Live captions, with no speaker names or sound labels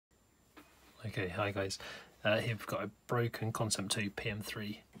Okay, hi guys. Here we've got a broken Concept2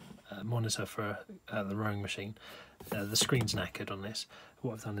 pm3 monitor for the rowing machine. The screen's knackered on this.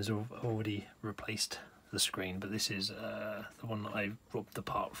 What I've done is I've already replaced the screen, but this is the one that I robbed the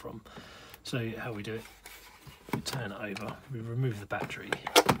part from. So how we do it, we turn it over, we remove the battery.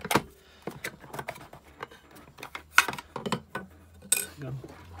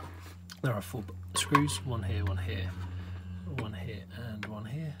 There are 4 screws, one here, one here, one here and one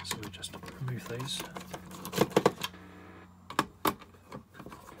here, so we just remove those.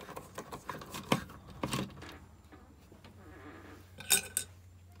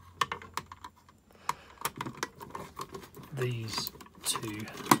 These 2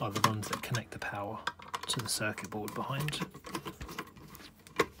 are the ones that connect the power to the circuit board behind.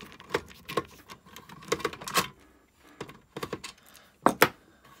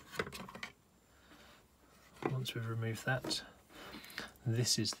 Once we've removed that,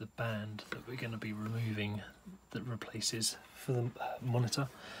 this is the band that we're going to be removing that replaces for the monitor.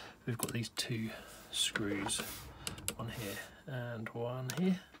 We've got these 2 screws, one here and one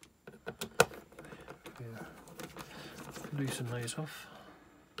here. We'll loosen those off.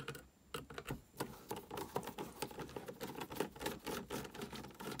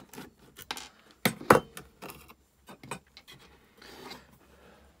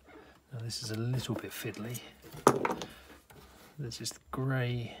 Now this is a little bit fiddly. There's this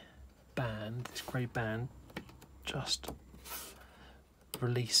grey band. This grey band just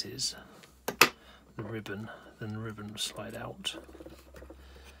releases the ribbon, then the ribbon will slide out.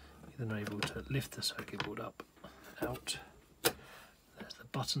 You're then able to lift the circuit board up, out. There's the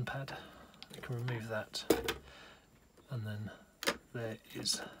button pad. You can remove that, and then there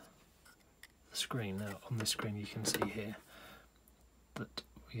is the screen. Now on this screen you can see here that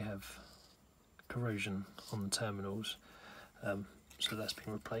we have corrosion on the terminals. So that's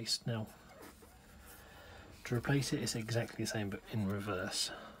been replaced. Now to replace it, it's exactly the same but in reverse.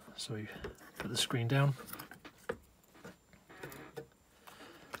 So we put the screen down.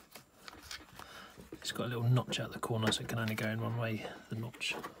 It's got a little notch out the corner, so it can only go in one way, the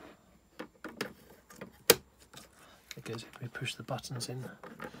notch. It goes if we push the buttons in.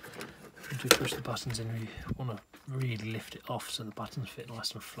 Once we push the buttons in, we want to really lift it off so the buttons fit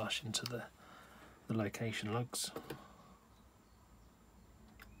nice and flush into the location lugs.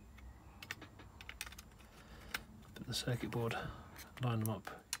 The circuit board, line them up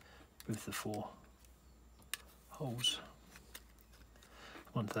with the 4 holes.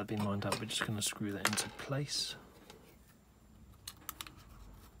 Once they've been lined up, we're just going to screw that into place.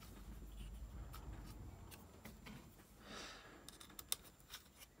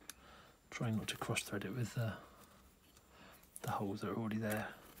 Try not to cross thread it with the holes that are already there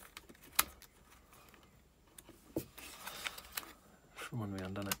from when we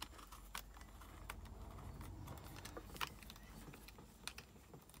undone it.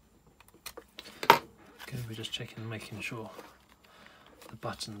 We're just checking and making sure the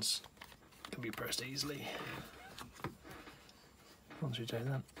buttons can be pressed easily. Once we do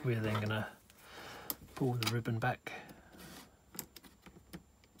that, we're then going to pull the ribbon back.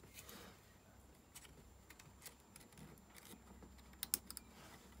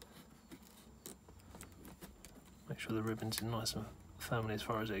 Make sure the ribbon's in nice and firmly as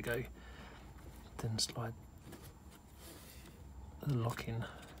far as it go. Then slide the locking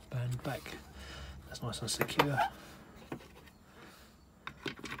band back. That's nice and secure.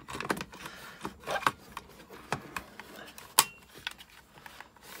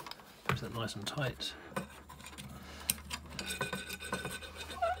 Keeps that nice and tight.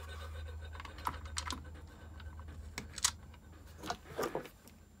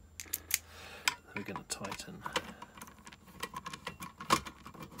 We're going to tighten.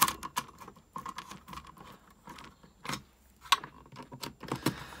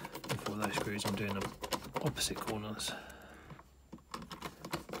 Those screws, I'm doing them opposite corners.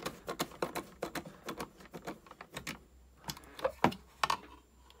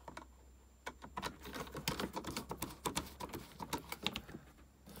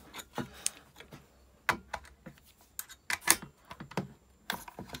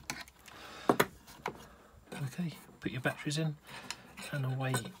 Okay, put your batteries in and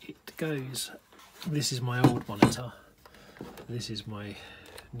away it goes. This is my old monitor. This is my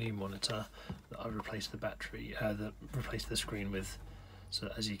new monitor that I replaced the battery, that replaced the screen with.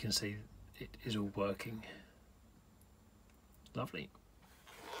 So as you can see, it is all working. Lovely.